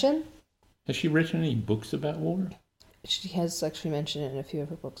depression. Has she written any books about war? She has actually mentioned it in a few of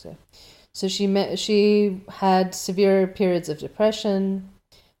her books, yeah. So she had severe periods of depression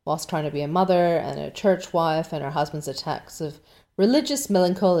whilst trying to be a mother and a church wife, and her husband's attacks of religious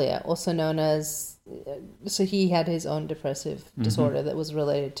melancholia, also known as... So he had his own depressive disorder that was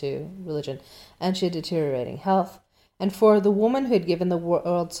related to religion, and she had deteriorating health. And for the woman who had given the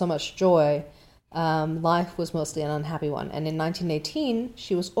world so much joy, life was mostly an unhappy one. And in 1918,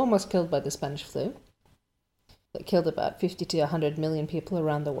 she was almost killed by the Spanish flu. That killed about 50 to 100 million people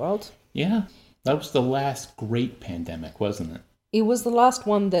around the world. Yeah, that was the last great pandemic, wasn't it? It was the last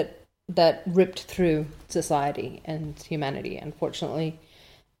one that ripped through society and humanity, unfortunately.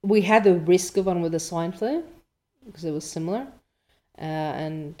 We had the risk of one with the swine flu, because it was similar.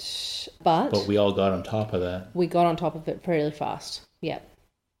 But we all got on top of that. We got on top of it fairly fast, yeah.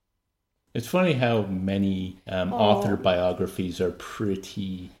 It's funny how many author biographies are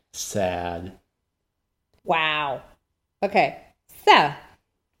pretty sad. Wow. Okay, so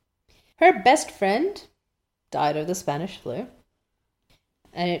her best friend died of the Spanish flu,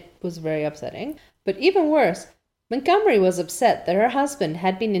 and it was very upsetting. But even worse, Montgomery was upset that her husband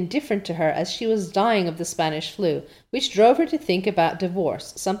had been indifferent to her as she was dying of the Spanish flu, which drove her to think about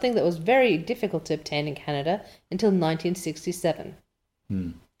divorce, something that was very difficult to obtain in Canada until 1967.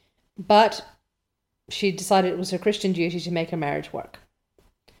 But she decided it was her Christian duty to make her marriage work.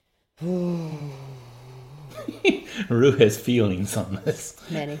 Rue has feelings on this.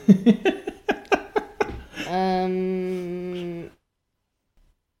 Many.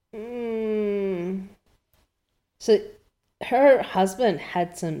 So her husband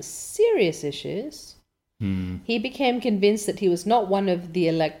had some serious issues. He became convinced that he was not one of the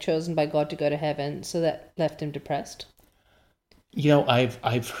elect chosen by God to go to heaven, so that left him depressed.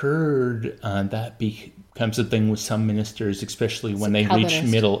 I've heard that becomes a thing with some ministers, especially when they Calvinist.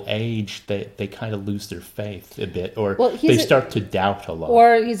 reach middle age, they kind of lose their faith a bit, or they start to doubt a lot.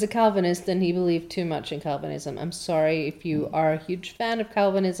 Or he's a Calvinist and he believed too much in Calvinism. I'm sorry if you are a huge fan of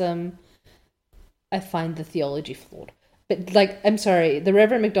Calvinism. I find the theology flawed. But, I'm sorry, the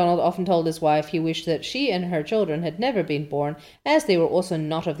Reverend MacDonald often told his wife he wished that she and her children had never been born, as they were also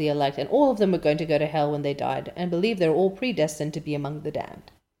not of the elect, and all of them were going to go to hell when they died, and believed they were all predestined to be among the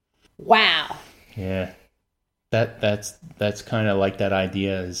damned. Wow. Yeah. That's kind of like that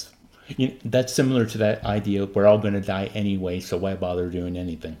idea is... that's similar to that idea of we're all going to die anyway, so why bother doing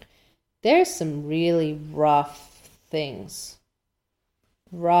anything? There's some really rough things.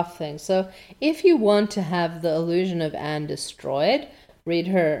 So if you want to have the illusion of Anne destroyed, read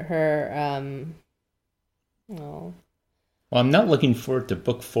her well, I'm not looking forward to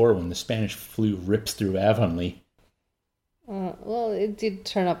book 4 when the Spanish flu rips through Avonlea. Well, it did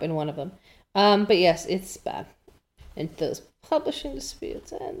turn up in one of them. But yes, it's bad. And those publishing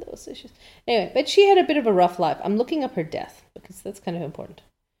disputes and those issues. Anyway, but she had a bit of a rough life. I'm looking up her death because that's kind of important.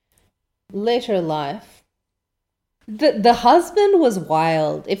 Later life. The husband was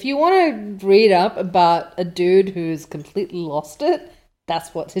wild. If you want to read up about a dude who's completely lost it,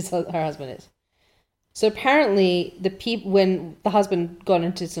 that's what her husband is. So apparently, when the husband got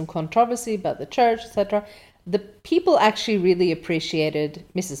into some controversy about the church, etc., the people actually really appreciated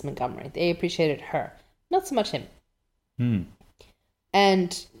Mrs. Montgomery. They appreciated her, not so much him.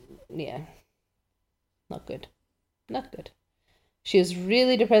 And yeah, not good. She was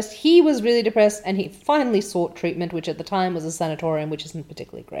really depressed. He was really depressed, and he finally sought treatment, which at the time was a sanatorium, which isn't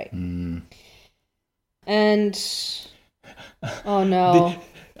particularly great. And oh no,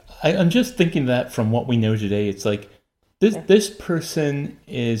 I'm just thinking that from what we know today, it's like this person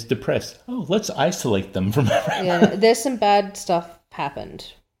is depressed. Oh, let's isolate them from everyone. Yeah, there's some bad stuff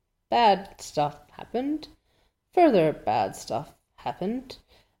happened. Further bad stuff happened.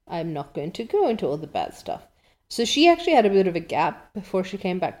 I'm not going to go into all the bad stuff. So she actually had a bit of a gap before she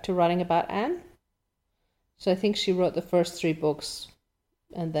came back to writing about Anne. So I think she wrote the first 3 books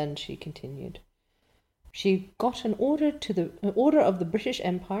and then she continued. She got an order of the British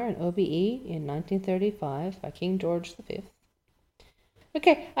Empire, an OBE, in 1935 by King George V.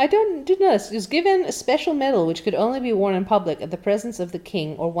 Okay, I didn't know this. She was given a special medal which could only be worn in public at the presence of the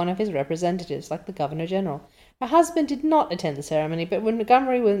king or one of his representatives, like the Governor-General. Her husband did not attend the ceremony, but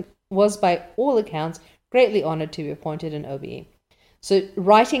Montgomery was, by all accounts, greatly honoured to be appointed an OBE. So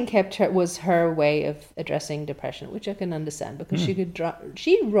writing was her way of addressing depression, which I can understand because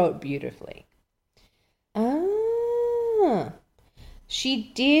she wrote beautifully.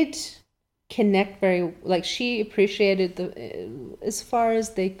 She did connect she appreciated as far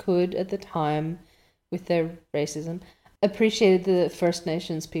as they could at the time with their racism, appreciated the First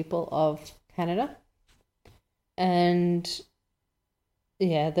Nations people of Canada. And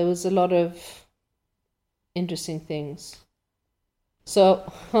yeah, there was a lot of interesting things.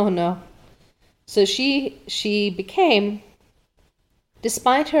 So, So she became,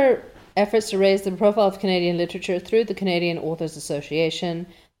 despite her efforts to raise the profile of Canadian literature through the Canadian Authors Association,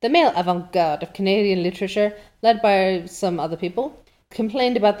 the male avant-garde of Canadian literature, led by some other people,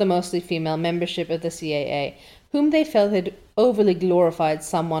 complained about the mostly female membership of the CAA, whom they felt had overly glorified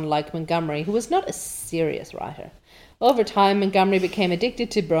someone like Montgomery, who was not a serious writer. Over time, Montgomery became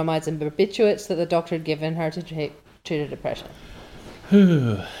addicted to bromides and barbiturates that the doctor had given her to treat her depression.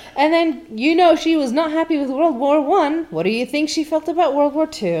 And then, she was not happy with World War I. What do you think she felt about World War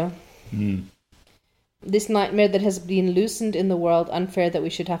II? This nightmare that has been loosened in the world, unfair that we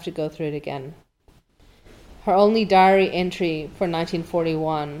should have to go through it again. Her only diary entry for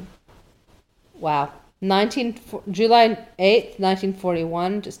 1941. Wow. July 8th,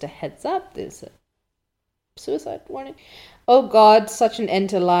 1941, just a heads up, there's a suicide warning. Oh God, such an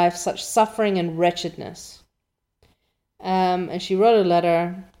end to life, such suffering and wretchedness. And she wrote a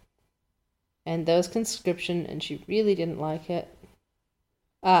letter, and there was conscription, and she really didn't like it.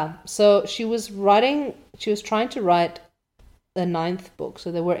 So she was trying to write the 9th book,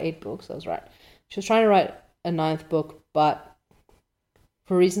 so there were 8 books, I was right. She was trying to write a 9th book, but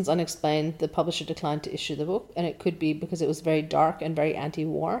for reasons unexplained, the publisher declined to issue the book, and it could be because it was very dark and very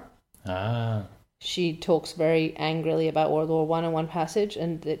anti-war. She talks very angrily about World War I in one passage,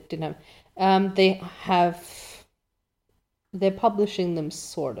 and it didn't have... They're publishing them,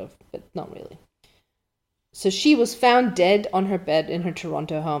 sort of, but not really. So she was found dead on her bed in her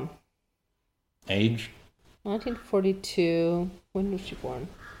Toronto home. Age? 1942. When was she born?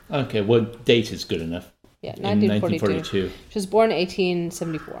 Okay, well, date is good enough. Yeah, 1942. She was born in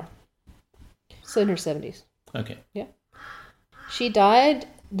 1874. So in her 70s. Okay. Yeah. She died.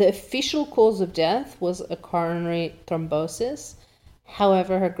 The official cause of death was a coronary thrombosis.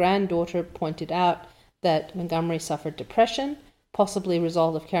 However, her granddaughter pointed out that Montgomery suffered depression, possibly a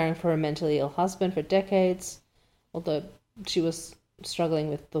result of caring for her mentally ill husband for decades, although she was struggling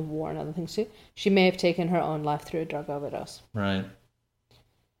with the war and other things too. She may have taken her own life through a drug overdose. Right.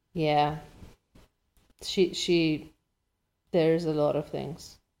 Yeah. There's a lot of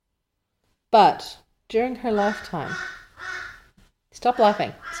things. But during her lifetime, stop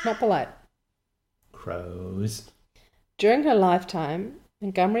laughing. It's not polite. Crows. During her lifetime,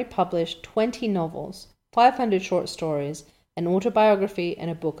 Montgomery published 20 novels, 500 short stories, an autobiography,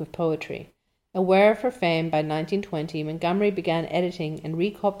 and a book of poetry. Aware of her fame by 1920, Montgomery began editing and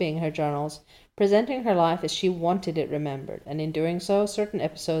recopying her journals, presenting her life as she wanted it remembered, and in doing so, certain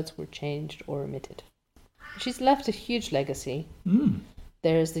episodes were changed or omitted. She's left a huge legacy.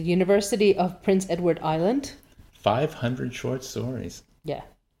 There is the University of Prince Edward Island. 500 short stories. Yeah.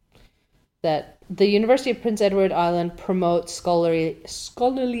 That the University of Prince Edward Island promotes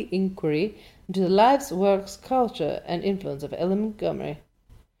scholarly inquiry into the lives, works, culture, and influence of Ellen Montgomery.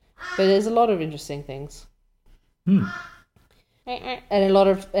 But there's a lot of interesting things. And a lot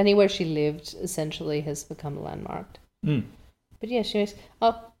of anywhere she lived essentially has become landmarked. But yeah, she was...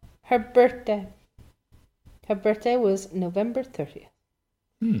 her birthday. Her birthday was November 30th.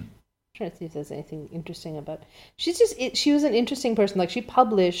 I'm trying to see if there's anything interesting about... She was an interesting person. Like, she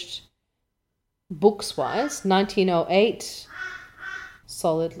published... books-wise, 1908,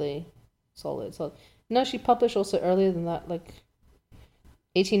 solid. No, she published also earlier than that, like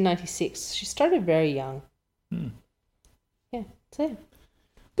 1896. She started very young. Yeah, so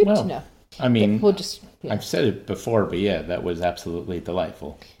good to know. I mean, we'll just, I've said it before, but yeah, that was absolutely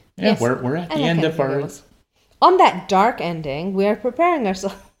delightful. Yeah, yes. We're at the end of our... On that dark ending, we are preparing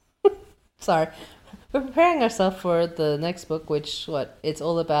ourselves... Sorry. We're preparing ourselves for the next book, which, it's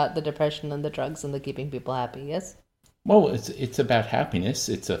all about the depression and the drugs and the keeping people happy, yes? Well, it's about happiness.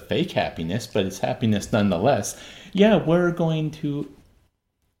 It's a fake happiness, but it's happiness nonetheless. Yeah, we're going to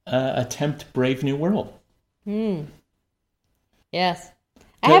attempt Brave New World. Yes.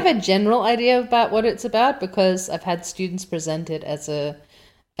 I have a general idea about what it's about because I've had students present it as a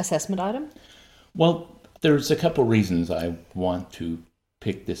assessment item. Well, there's a couple reasons I want to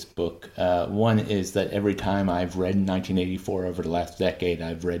pick this book. One is that every time I've read 1984 over the last decade,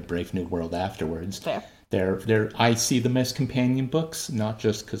 I've read Brave New World afterwards. Fair. I see them as companion books, not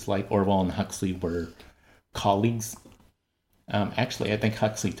just because like Orwell and Huxley were colleagues. Actually, I think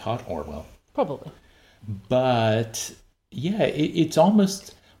Huxley taught Orwell. Probably. But yeah, it's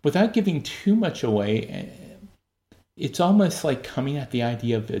almost, without giving too much away, it's almost like coming at the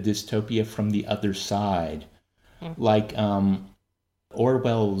idea of a dystopia from the other side. Like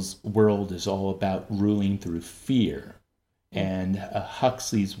Orwell's world is all about ruling through fear. And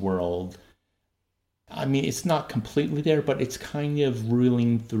Huxley's world, I mean, it's not completely there, but it's kind of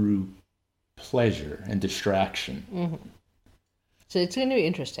ruling through pleasure and distraction. Mm-hmm. So it's going to be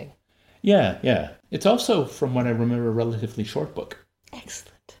interesting. Yeah. It's also, from what I remember, a relatively short book.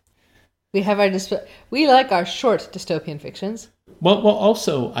 Excellent. We have we like our short dystopian fictions. Well,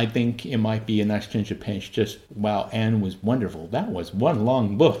 also, I think it might be a nice change of pace. Just, wow, Anne was wonderful. That was one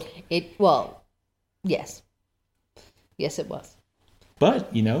long book. Yes. Yes, it was.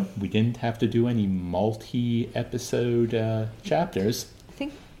 But, we didn't have to do any multi-episode chapters. I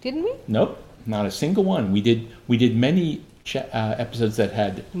think, didn't we? Nope, not a single one. We did many episodes that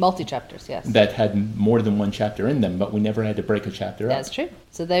had multi-chapters, yes, that had more than one chapter in them, but we never had to break a chapter up. That's true.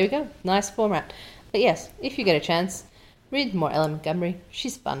 So there we go. Nice format. But yes, if you get a chance, read more Ellen Montgomery.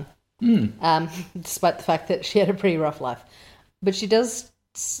 She's fun. Despite the fact that she had a pretty rough life. But she does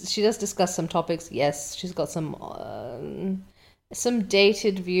discuss some topics. Yes, she's got some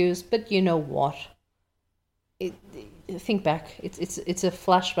dated views, but you know what? Think back. It's a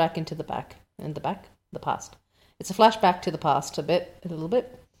flashback into the past. It's a flashback to the past a little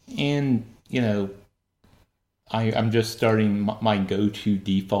bit. And, I'm just starting my go-to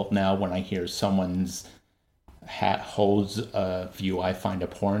default now when I hear someone's hat holds a view I find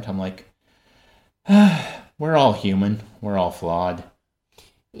abhorrent. I'm like, we're all human. We're all flawed.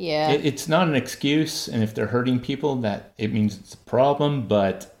 Yeah. It's not an excuse, and if they're hurting people, that it means it's a problem,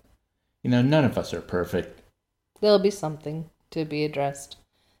 but, none of us are perfect. There'll be something to be addressed.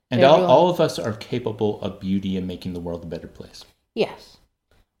 And all of us are capable of beauty and making the world a better place. Yes.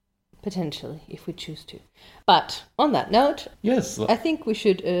 Potentially, if we choose to. But on that note, yes, I think we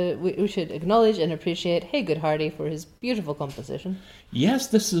should acknowledge and appreciate Haygood Hardy for his beautiful composition. Yes,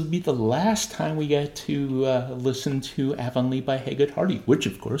 this will be the last time we get to listen to Avonlea by Haygood Hardy, which,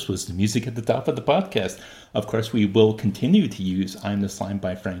 of course, was the music at the top of the podcast. Of course, we will continue to use I'm the Slime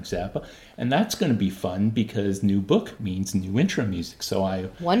by Frank Zappa, and that's going to be fun because new book means new intro music. So I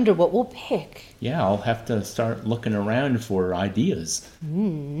wonder what we'll pick. Yeah, I'll have to start looking around for ideas.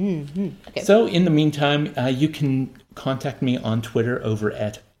 Mm-hmm. Okay. So in the meantime, you can contact me on Twitter over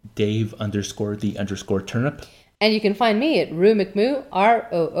at Dave_the_turnip. And you can find me at Roo McMoo,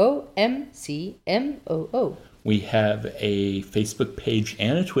 ROOMCMOO. We have a Facebook page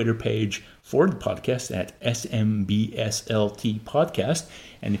and a Twitter page for the podcast at SMBSLT Podcast.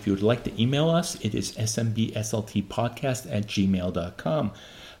 And if you would like to email us, it is smbsltpodcast@gmail.com.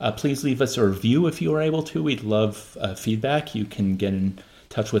 Please leave us a review if you are able to. We'd love feedback. You can get in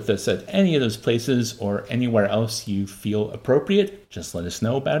touch with us at any of those places or anywhere else you feel appropriate. Just let us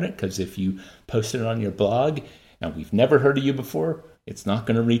know about it, because if you post it on your blog and we've never heard of you before, it's not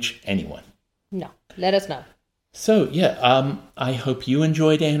going to reach anyone. No, let us know. So, yeah, I hope you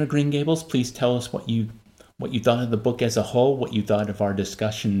enjoyed Anne of Green Gables. Please tell us what you thought of the book as a whole, what you thought of our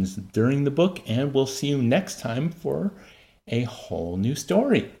discussions during the book, and we'll see you next time for a whole new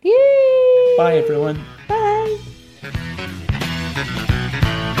story. Yay! Bye, everyone. Bye.